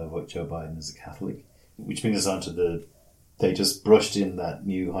him, even though Joe Biden is a Catholic. Which brings us on to they just brushed in that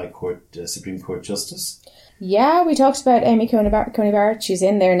new Supreme Court Justice. Yeah, we talked about Amy Coney Barrett. She's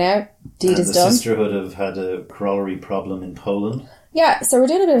in there now. Deed is done. The sisterhood have had a corollary problem in Poland. Yeah, so we're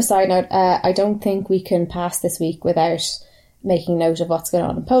doing a bit of a side note. I don't think we can pass this week without making note of what's going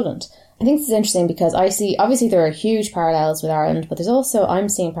on in Poland. I think this is interesting because I see, obviously there are huge parallels with Ireland, but I'm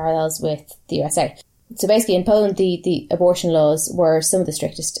seeing parallels with the USA. So basically in Poland, the abortion laws were some of the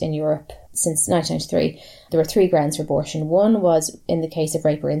strictest in Europe since 1993. There were 3 grounds for abortion. 1 was in the case of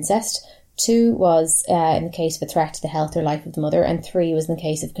rape or incest. 2 was in the case of a threat to the health or life of the mother, and 3 was in the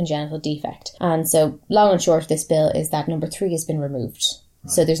case of congenital defect. And so long and short of this bill is that number 3 has been removed.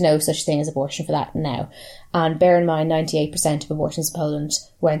 So there's no such thing as abortion for that now. And bear in mind, 98% of abortions in Poland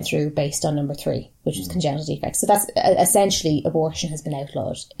went through based on number 3, which was congenital defect. So that's essentially abortion has been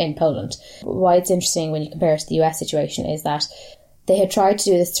outlawed in Poland. Why it's interesting when you compare it to the US situation is that they had tried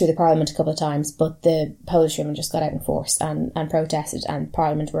to do this through the parliament a couple of times, but the Polish women just got out in force and protested, and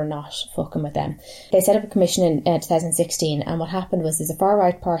parliament were not fucking with them. They set up a commission in 2016, and what happened was there's a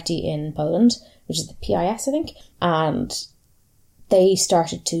far-right party in Poland, which is the PIS, I think, and they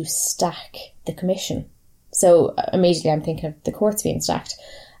started to stack the commission. So immediately I'm thinking of the courts being stacked.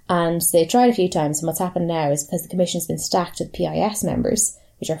 And they tried a few times, and what's happened now is because the commission's been stacked with PIS members,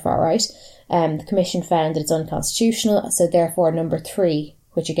 which are far-right, the commission found that it's unconstitutional, so therefore number 3,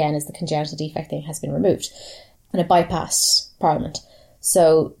 which again is the congenital defect thing, has been removed. And it bypassed Parliament.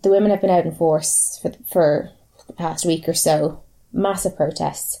 So the women have been out in force for the past week or so, massive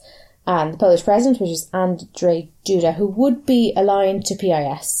protests. And the Polish president, which is Andrzej Duda, who would be aligned to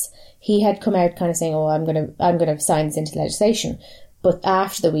PIS, he had come out kind of saying, I'm going to sign this into legislation. But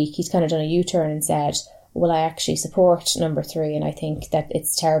after the week, he's kind of done a U-turn and said, well, I actually support number 3, and I think that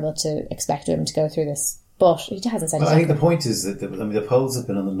it's terrible to expect women to go through this. But he hasn't said I think the point is that the Poles have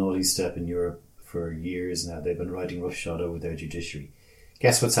been on the naughty step in Europe for years now. They've been riding roughshod over their judiciary.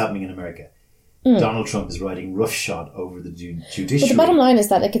 Guess what's happening in America? Donald Trump is riding roughshod over the judiciary. But the bottom line is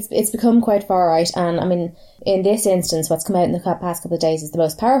that it's become quite far right, and I mean, in this instance, what's come out in the past couple of days is the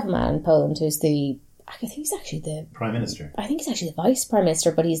most powerful man in Poland, who's I think he's actually the Prime Minister. I think he's actually the Vice Prime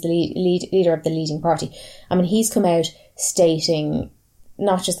Minister, but he's the leader of the leading party. I mean, he's come out stating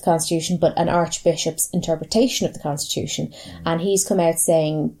not just the Constitution, but an Archbishop's interpretation of the Constitution. And he's come out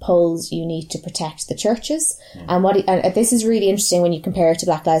saying, Poles, you need to protect the churches. And and this is really interesting when you compare it to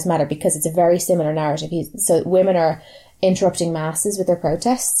Black Lives Matter, because it's a very similar narrative. So women are interrupting masses with their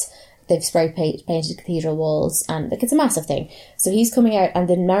protests. They've spray painted cathedral walls, and it's a massive thing. So he's coming out, and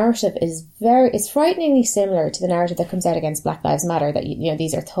the narrative is it's frighteningly similar to the narrative that comes out against Black Lives Matter, that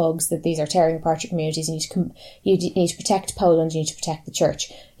these are thugs, that these are tearing apart your communities, and you need to protect Poland, you need to protect the church,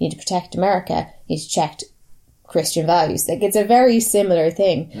 you need to protect America, you need to protect Christian values. Like, it's a very similar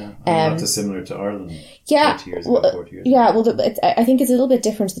thing. Yeah, not dissimilar to Ireland. 40 years ago. I think it's a little bit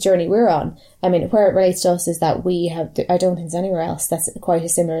different to the journey we're on. I mean, where it relates to us is that we have, I don't think there's anywhere else that's quite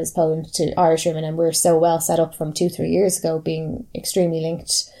as similar as Poland to Irish women, and we're so well set up from 2-3 years ago, being extremely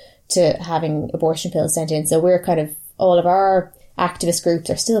linked to having abortion pills sent in. So we're kind of, all of our activist groups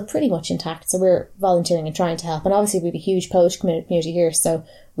are still pretty much intact, so we're volunteering and trying to help. And obviously we have a huge Polish community here, so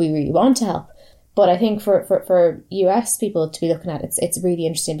we really want to help. But I think for US people to be looking at it, it's really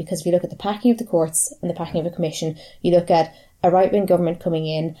interesting, because if you look at the packing of the courts and the packing of the commission, you look at a right-wing government coming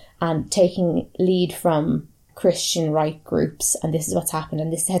in and taking lead from Christian right groups, and this is what's happened,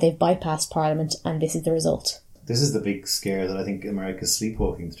 and this is how they've bypassed Parliament, and this is the result. This is the big scare that I think America's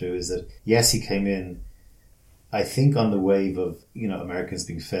sleepwalking through, is that, yes, he came in, I think, on the wave of, Americans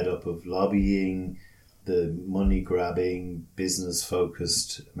being fed up of lobbying, the money-grabbing,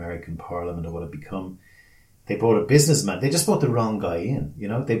 business-focused American Parliament, or what it become. They brought a businessman. They just brought the wrong guy in.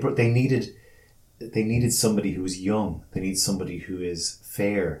 They needed somebody who was young. They need somebody who is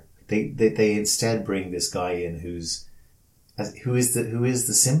fair. They instead bring this guy in who is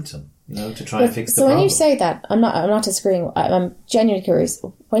the symptom. To try and fix the problem. So when you say that, I'm not disagreeing. I'm genuinely curious.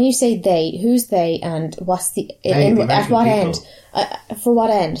 When you say they, who's they, and what's the at what end? For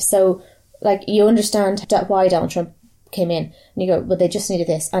what end? So, like, you understand why Donald Trump came in, and you go, well, they just needed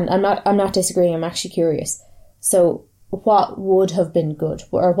this. And I'm not disagreeing. I'm actually curious. So, what would have been good,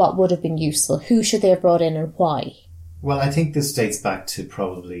 or what would have been useful? Who should they have brought in, and why? Well, I think this dates back to it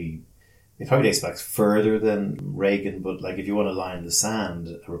probably dates back further than Reagan, but like, if you want a line in the sand,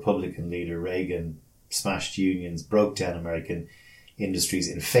 a Republican leader, Reagan, smashed unions, broke down American industries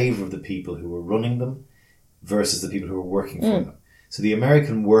in favour of the people who were running them versus the people who were working for them. So the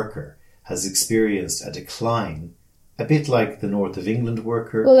American worker has experienced a decline, a bit like the North of England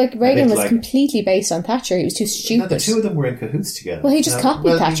worker. Well, like, Reagan was completely based on Thatcher. He was too stupid. No, the two of them were in cahoots together. Well, he just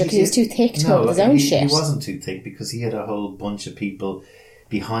copied Thatcher because he was too thick to hold his own shit. He wasn't too thick because he had a whole bunch of people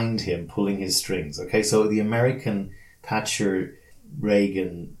behind him pulling his strings. Okay, so the American Thatcher,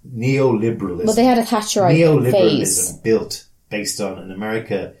 Reagan, neoliberalism. Well, they had a Thatcherite phase. Built based on, in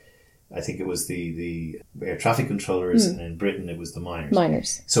America, I think it was the air traffic controllers, and in Britain it was the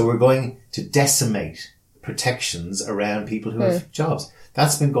miners. So we're going to decimate protections around people who have jobs.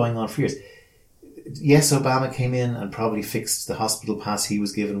 That's been going on for years. Yes, Obama came in and probably fixed the hospital pass he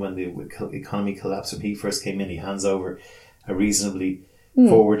was given when the economy collapsed. When he first came in, he hands over a reasonably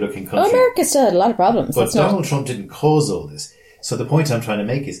forward-looking country. Well, America still had a lot of problems. But Donald Trump didn't cause all this. So the point I'm trying to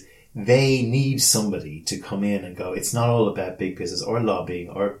make is, they need somebody to come in and go, it's not all about big business or lobbying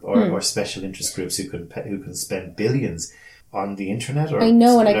or special interest groups who can spend billions on the internet. Or I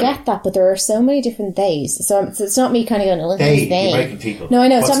know, and I get that, but there are so many different theys. So it's not me kind of going, well, who's they? The American people. No, I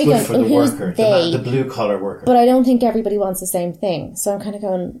know, it's What's not me good going, for the who's worker, they? The blue collar worker. But I don't think everybody wants the same thing. So I'm kind of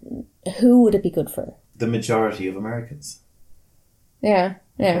going, who would it be good for? The majority of Americans. Yeah.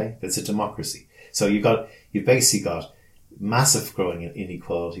 Okay? It's a democracy. So you've basically got massive growing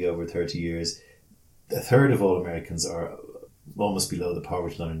inequality over 30 years. A third of all Americans are almost below the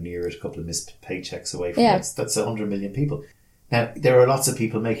poverty line, or near it, a couple of missed paychecks away from it. That's 100 million people. Now, there are lots of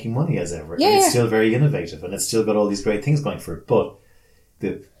people making money as ever, and it's still very innovative, and it's still got all these great things going for it, but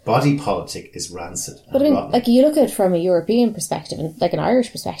the body politic is rancid. But I mean, like, you look at it from a European perspective, and like an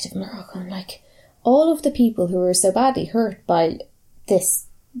Irish perspective, and we're all going, like, all of the people who were so badly hurt by this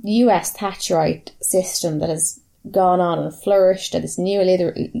US Thatcherite system that has gone on and flourished, and this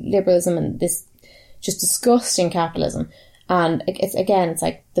neoliberalism and this just disgusting capitalism. And it's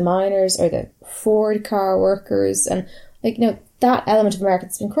like the miners or the Ford car workers, and like, you know, that element of America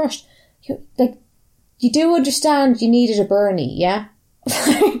that's been crushed. You do understand you needed a Bernie, yeah?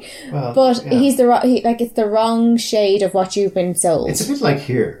 But he's it's the wrong shade of what you've been sold. It's a bit like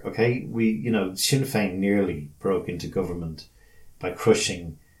here, okay? Sinn Féin nearly broke into government by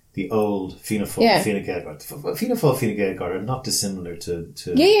crushing the old Fianna Fáil, Fine Gael. Fianna Fáil, Fine Gael are not dissimilar to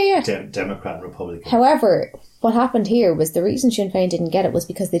Democrat and Republican. However, what happened here was the reason Sinn Féin didn't get it was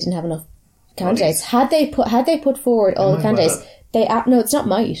because they didn't have enough candidates. Had they put forward all the candidates, no, it's not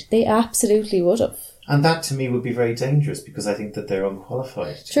might. They absolutely would have. And that to me would be very dangerous, because I think that they're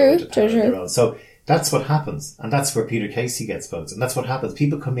unqualified to go into power on their own. So that's what happens, and that's where Peter Casey gets votes, and that's what happens.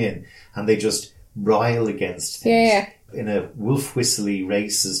 People come in and they just rile against things in a wolf whistly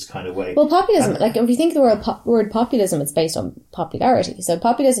racist kind of way. Well, populism, like if you think the word populism, it's based on popularity. So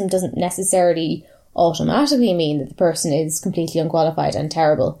populism doesn't necessarily automatically mean that the person is completely unqualified and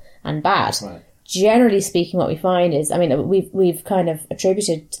terrible and bad. Right. Generally speaking, what we find is, I mean, we've kind of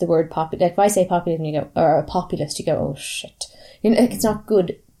attributed to the word popular. Like if I say populism, you go, or a populist, you go, oh shit, like, it's not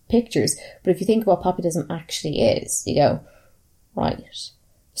good pictures. But if you think of what populism actually is, you go, right.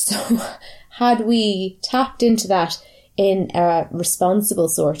 So had we tapped into that in a responsible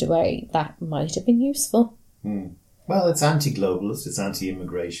sort of way, that might have been useful. Well, it's anti-globalist, it's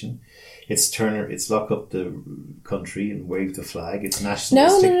anti-immigration, it's lock up the country and wave the flag, it's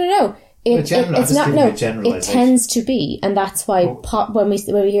nationalistic. No. It's not. No, it tends to be, and that's why when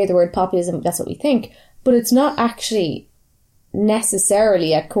we hear the word populism, that's what we think. But it's not actually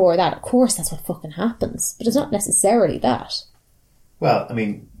necessarily at core that. Of course, that's what fucking happens, but it's not necessarily that. Well, I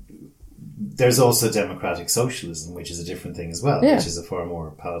mean, there's also democratic socialism, which is a different thing as well, which is a far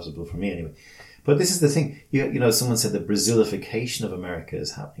more palatable for me anyway. But this is the thing. You know, someone said the Brazilification of America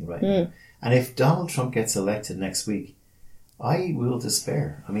is happening right now, and if Donald Trump gets elected next week, I will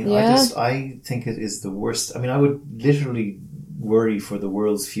despair. I mean, I think it is the worst. I mean, I would literally worry for the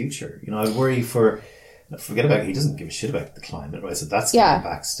world's future. You know, I'd worry forget about, he doesn't give a shit about the climate, right? So that's going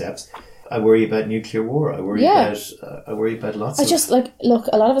back steps. I worry about nuclear war. I worry about lots of... Look,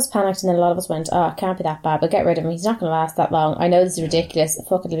 a lot of us panicked, and then a lot of us went, it can't be that bad, but get rid of him. He's not going to last that long. I know this is ridiculous.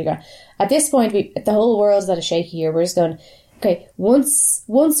 Fuck it. At this point, the whole world's at a shaky here. We're just going... Okay, once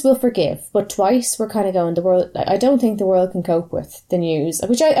we'll forgive, but twice we're kind of going, the world... I don't think the world can cope with the news,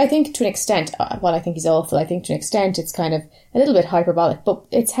 which I think to an extent, I think is awful. I think to an extent it's kind of a little bit hyperbolic, but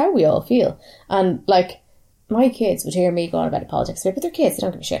it's how we all feel. And, like, my kids would hear me going about politics, but they're kids, they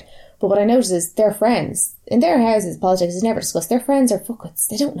don't give a shit. But what I notice is their friends, in their houses, politics is never discussed. Their friends are fuckwits.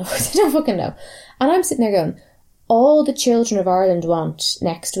 They don't know. They don't fucking know. And I'm sitting there going... All the children of Ireland want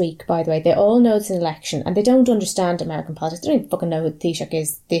next week, by the way, they all know it's an election, and they don't understand American politics. They don't even fucking know who Taoiseach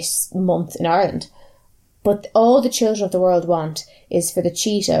is this month in Ireland. But all the children of the world want is for the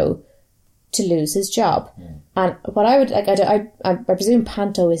Cheeto to lose his job. And what I would, like, I presume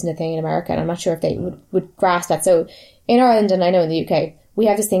panto isn't a thing in America, and I'm not sure if they would grasp that. So in Ireland, and I know in the UK, we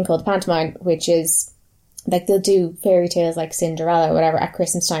have this thing called pantomime, which is, like, they'll do fairy tales like Cinderella or whatever at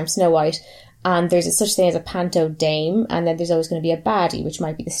Christmas time, Snow White. And there's such thing as a panto dame, and then there's always going to be a baddie, which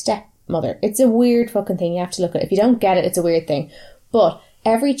might be the stepmother. It's a weird fucking thing. You have to look at it. If you don't get it, it's a weird thing. But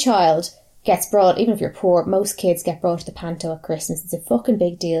every child gets brought, even if you're poor, most kids get brought to the panto at Christmas. It's a fucking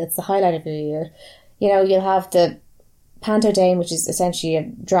big deal. It's the highlight of your year. You know, you'll have the panto dame, which is essentially a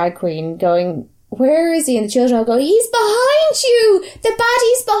drag queen, going, where is he? And the children will go, he's behind you! The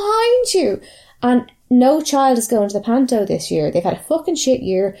baddie's behind you! And no child is going to the panto this year. They've had a fucking shit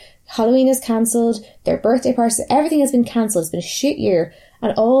year. Halloween is cancelled. Their birthday parties, everything has been cancelled. It's been a shit year.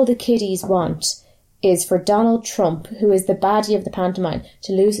 And all the kiddies want is for Donald Trump, who is the baddie of the pantomime,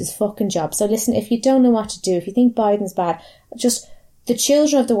 to lose his fucking job. So listen, if you don't know what to do, if you think Biden's bad, just the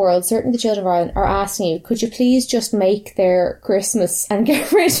children of the world, certainly the children of Ireland, are asking you, could you please just make their Christmas and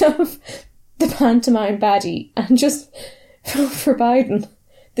get rid of the pantomime baddie and just vote for Biden?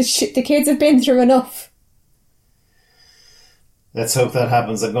 The kids have been through enough. Let's hope that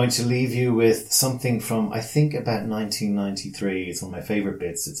happens. I'm going to leave you with something from, I think, about 1993. It's one of my favourite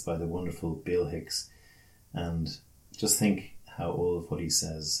bits. It's by the wonderful Bill Hicks. And just think how all of what he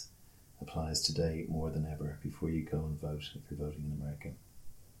says applies today more than ever before you go and vote if you're voting in America.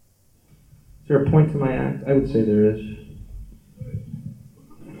 Is there a point to my act? I would say there is.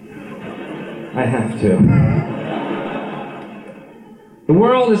 I have to. The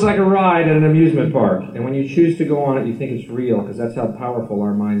world is like a ride at an amusement park, and when you choose to go on it, you think it's real, because that's how powerful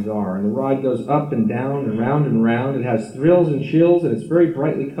our minds are. And the ride goes up and down and round and round. It has thrills and chills, and it's very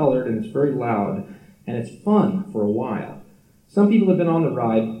brightly colored, and it's very loud, and it's fun for a while. Some people have been on the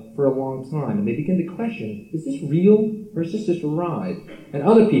ride for a long time, and they begin to question, is this real, or is this just a ride? And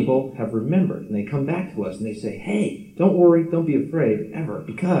other people have remembered, and they come back to us, and they say, hey, don't worry, don't be afraid, ever,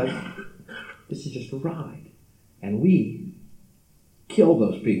 because this is just a ride. And we kill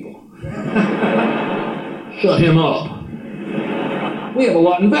those people. Shut him up. We have a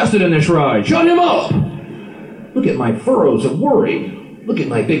lot invested in this ride. Shut him up. Look at my furrows of worry. Look at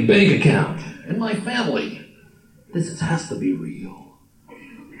my big bank account and my family. This has to be real.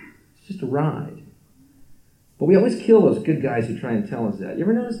 It's just a ride. But we always kill those good guys who try and tell us that. You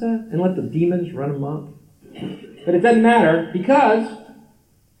ever notice that? And let the demons run amok? But it doesn't matter because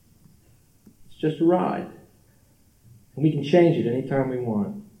it's just a ride. And we can change it anytime we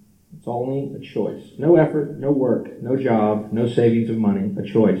want. It's only a choice. No effort, no work, no job, no savings of money. A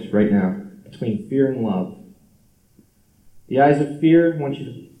choice right now between fear and love. The eyes of fear want you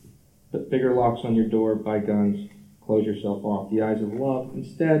to put bigger locks on your door, buy guns, close yourself off. The eyes of love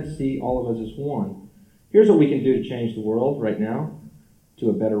instead see all of us as one. Here's what we can do to change the world right now to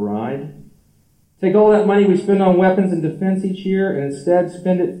a better ride. Take all that money we spend on weapons and defense each year and instead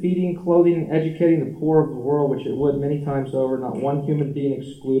spend it feeding, clothing, and educating the poor of the world, which it would many times over, not one human being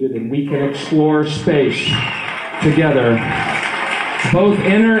excluded, and we can explore space together, both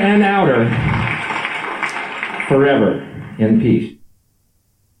inner and outer, forever in peace.